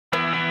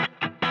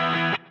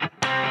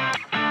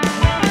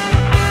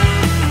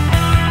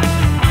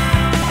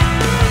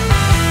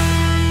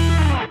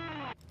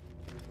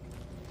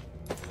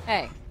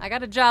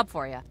got a job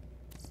for you.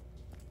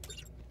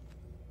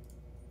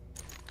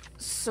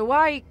 So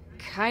I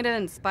kinda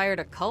inspired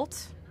a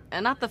cult?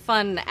 And not the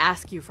fun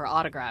ask you for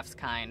autographs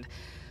kind.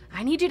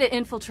 I need you to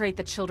infiltrate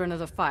the Children of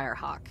the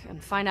Firehawk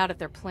and find out if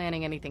they're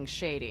planning anything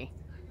shady.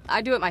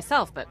 I'd do it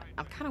myself, but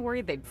I'm kinda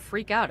worried they'd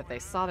freak out if they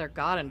saw their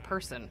god in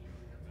person.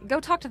 Go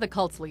talk to the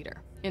cult's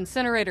leader,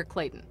 Incinerator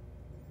Clayton.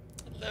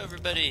 Hello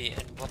everybody,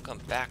 and welcome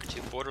back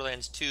to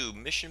Borderlands 2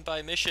 Mission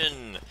by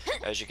Mission.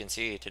 As you can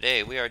see,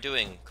 today we are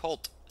doing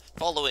Cult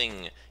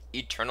following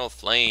Eternal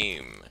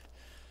Flame.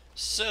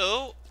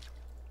 So,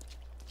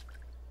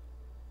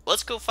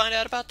 let's go find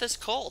out about this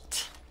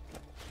cult.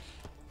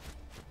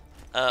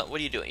 What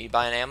are you doing? You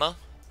buying ammo?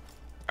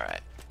 Alright.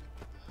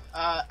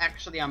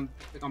 Actually, I'm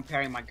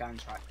comparing my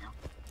guns right now.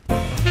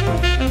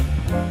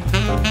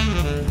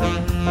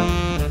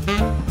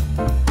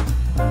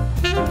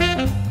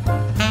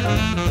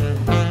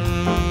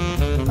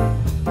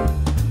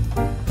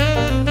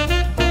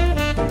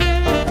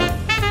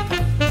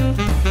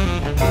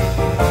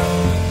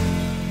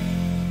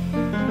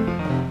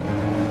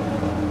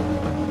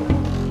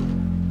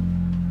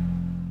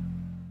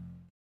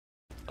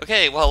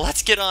 Okay, well,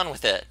 let's get on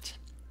with it.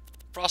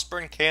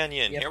 Frostburn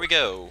Canyon, Yep. Here we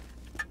go.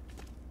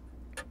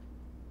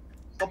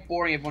 Stop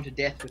boring everyone to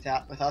death with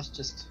us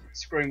just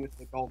screwing with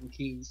the golden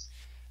keys.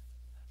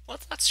 Well,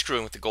 it's not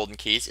screwing with the golden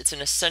keys, it's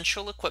an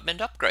essential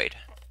equipment upgrade.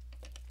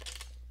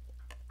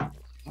 I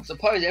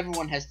suppose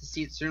everyone has to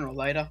see it sooner or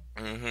later.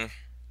 Mm-hmm.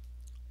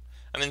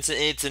 I mean,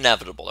 it's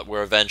inevitable that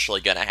we're eventually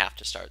gonna have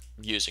to start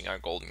using our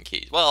golden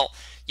keys. Well,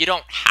 you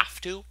don't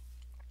have to.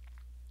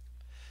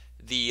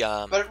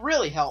 But it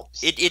really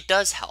helps. It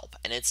does help,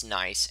 and it's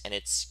nice, and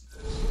it's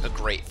a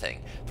great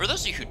thing. For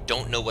those of you who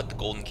don't know what the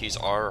golden keys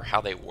are or how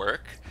they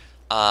work,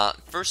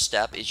 first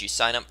step is you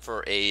sign up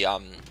for a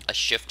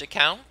shift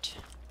account,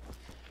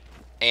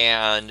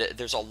 and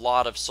there's a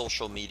lot of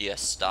social media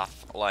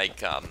stuff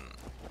like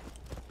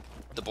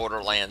the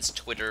Borderlands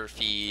Twitter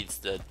feeds,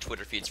 the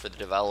Twitter feeds for the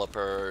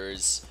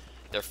developers,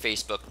 their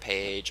Facebook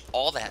page,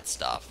 all that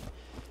stuff.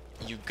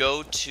 You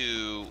go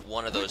to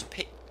one of those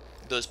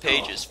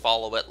pages,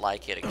 follow it,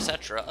 like it,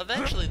 etc.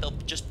 Eventually, they'll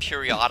just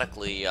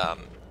periodically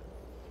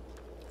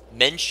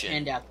mention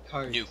Hand out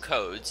codes. new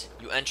codes.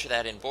 You enter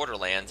that in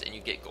Borderlands, and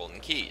you get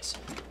golden keys.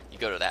 You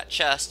go to that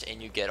chest,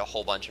 and you get a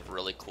whole bunch of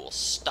really cool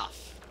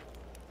stuff.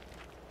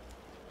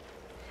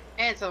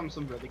 And some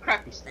really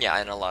crappy stuff. Yeah,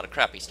 and a lot of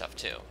crappy stuff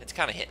too. It's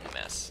kind of hit and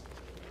miss.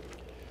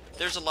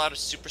 There's a lot of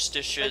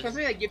superstitions. Because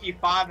they give you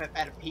 5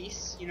 at a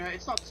piece, you know,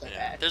 it's not so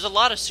bad. There's a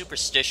lot of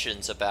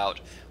superstitions about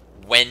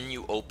when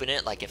you open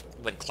it, like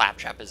when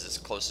Claptrap is as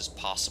close as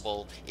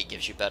possible, it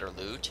gives you better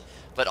loot.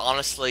 But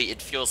honestly,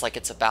 it feels like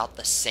it's about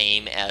the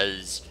same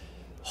as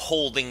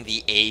holding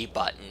the A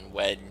button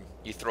when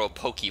you throw a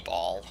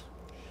Pokeball.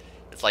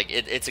 It's like,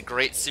 it's a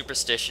great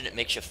superstition, it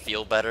makes you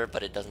feel better,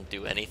 but it doesn't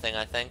do anything,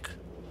 I think.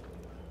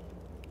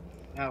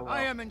 Oh, well.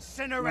 I am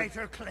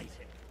Incinerator Clayton,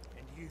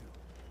 and you.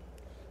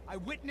 I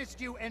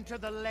witnessed you enter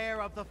the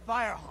lair of the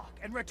Firehawk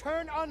and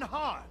return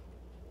unharmed.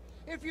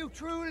 If you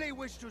truly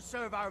wish to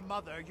serve our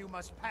mother, you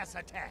must pass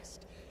a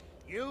test.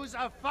 Use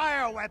a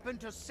fire weapon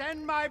to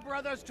send my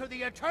brothers to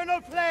the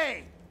Eternal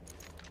Flame.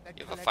 Then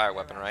You have a collect fire their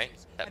weapon, right?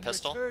 ashes That and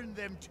pistol? return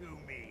them to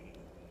me.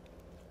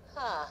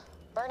 Huh.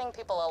 Burning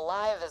people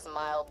alive is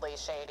mildly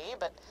shady,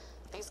 but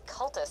these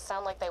cultists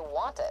sound like they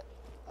want it,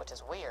 which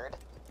is weird.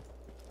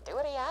 Do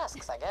what he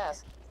asks, I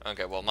guess.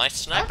 Okay, well, my I have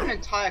sniper... an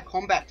entire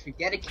combat tree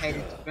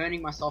dedicated to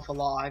burning myself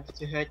alive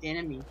to hurt the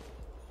enemy.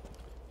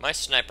 My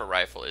sniper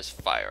rifle is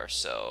fire,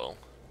 so...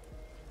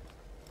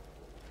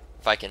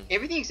 If I can...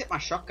 Everything except my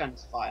shotgun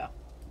is fire.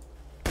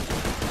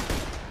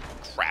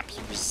 Crap,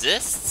 he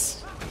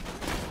resists?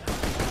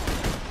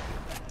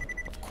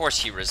 Of course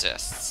he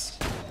resists.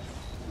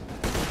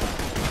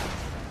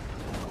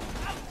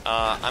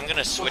 I'm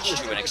gonna switch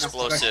to an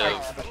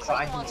explosive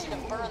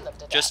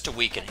just to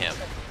weaken him.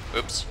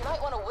 Oops. You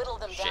might want to whittle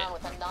them Shit. down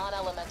with a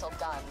non-elemental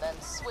gun, then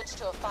switch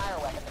to a fire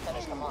weapon to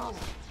finish them off.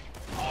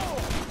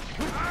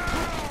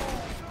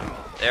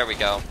 There we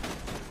go.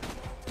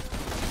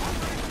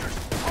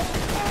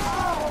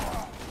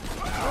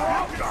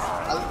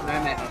 I look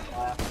nomad on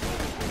fire.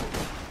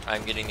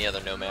 I'm getting the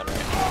other nomad right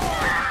now.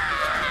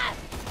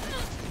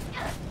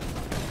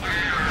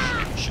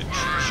 Shit.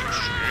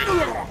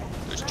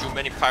 There's too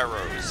many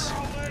pyros.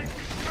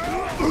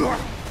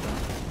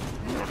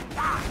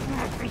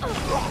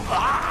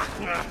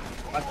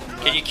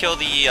 Can you kill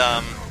the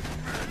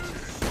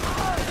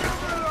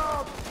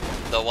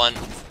one,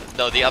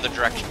 no, the other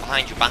direction,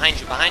 behind you. Behind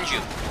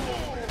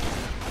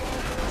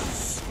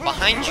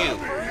you!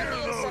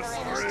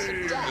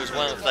 There was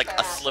one with like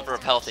a sliver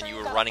of health and you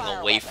were running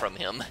away from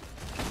him.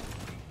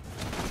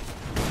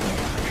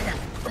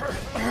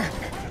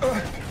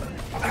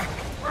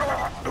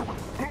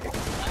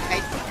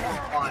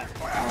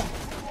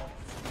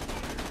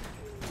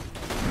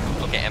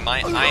 Okay,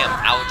 I am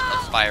out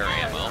of fire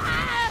ammo.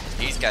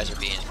 These guys are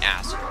being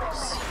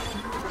assholes.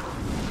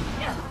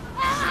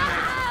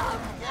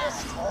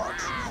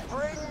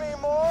 Bring me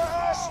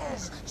more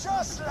ashes,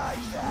 just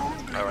like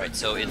that. Alright,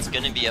 so it's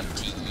gonna be up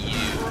to you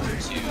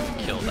to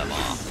kill them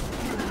off.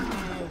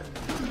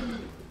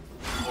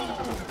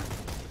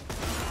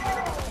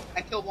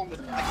 I killed one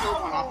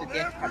after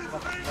death. I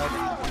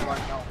got the low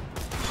health.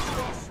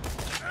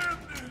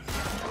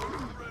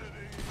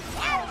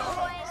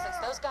 Since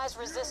those guys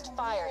resist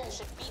fire, you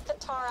should beat the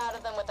tar out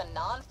of them with a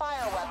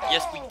non-fire weapon.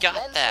 Yes, we got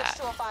then that.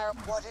 Switch to a fire.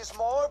 What is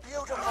more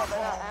beautiful than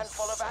a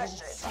handful of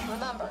ashes?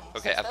 Remember,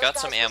 Okay, since I've those got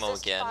some guys ammo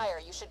resist again. Fire,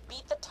 you should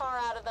beat the tar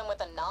out of them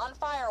with a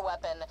non-fire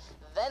weapon,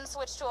 then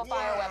switch to a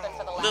fire weapon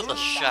for the last Lillith,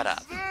 few shut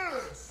shots. up.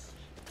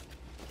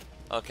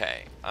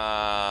 Okay,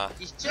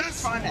 He's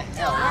just trying to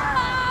help.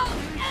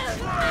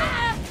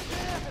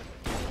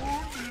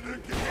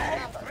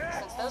 Remember,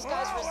 since those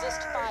guys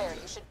resist fire,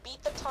 you should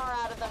beat the tar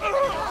out of them with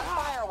a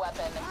non-fire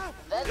weapon,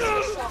 then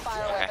switch to a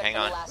fire weapon hang for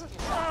on. the last few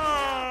shots.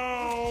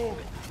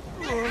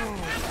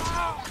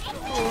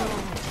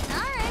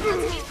 Alright,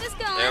 let's keep this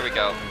going. there we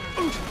go.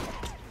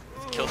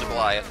 Kill the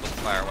Goliath with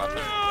a fire weapon.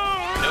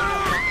 Nope.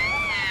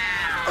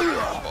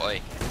 Oh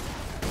boy.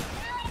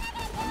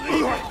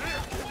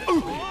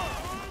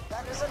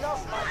 That is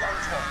enough, my young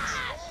torch.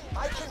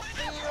 I can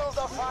feel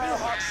the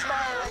Firehawk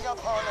smiling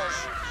upon us.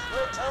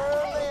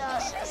 Return the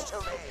ashes to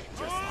me.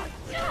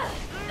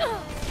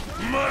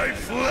 My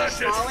flesh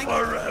is Smiling?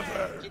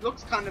 forever. He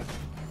looks kind of,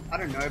 I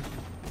don't know,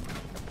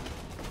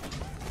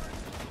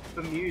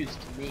 bemused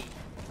to me.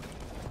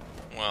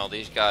 Well,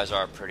 these guys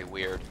are pretty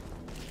weird.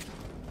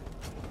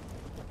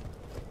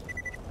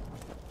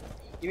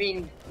 You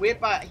mean weird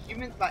by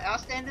humans, by our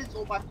standards,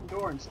 or by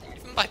Pandoran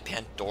standards? Even by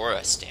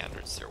Pandora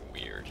standards, they're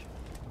weird.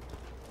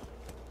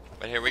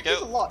 But here we There's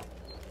a go. lot.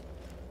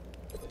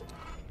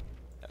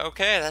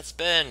 Okay, that's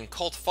been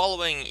Cult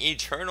Following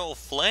Eternal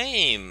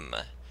Flame.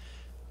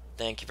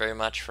 Thank you very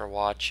much for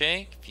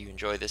watching. If you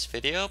enjoyed this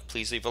video,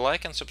 please leave a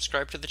like and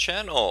subscribe to the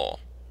channel.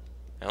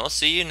 And we'll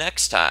see you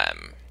next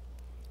time.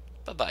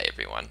 Bye-bye,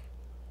 everyone.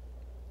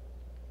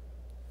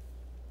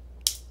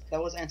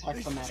 That was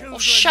anticlimactic. Children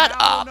shut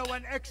now up. know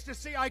an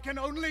ecstasy I can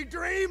only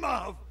dream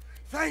of.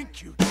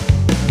 Thank you.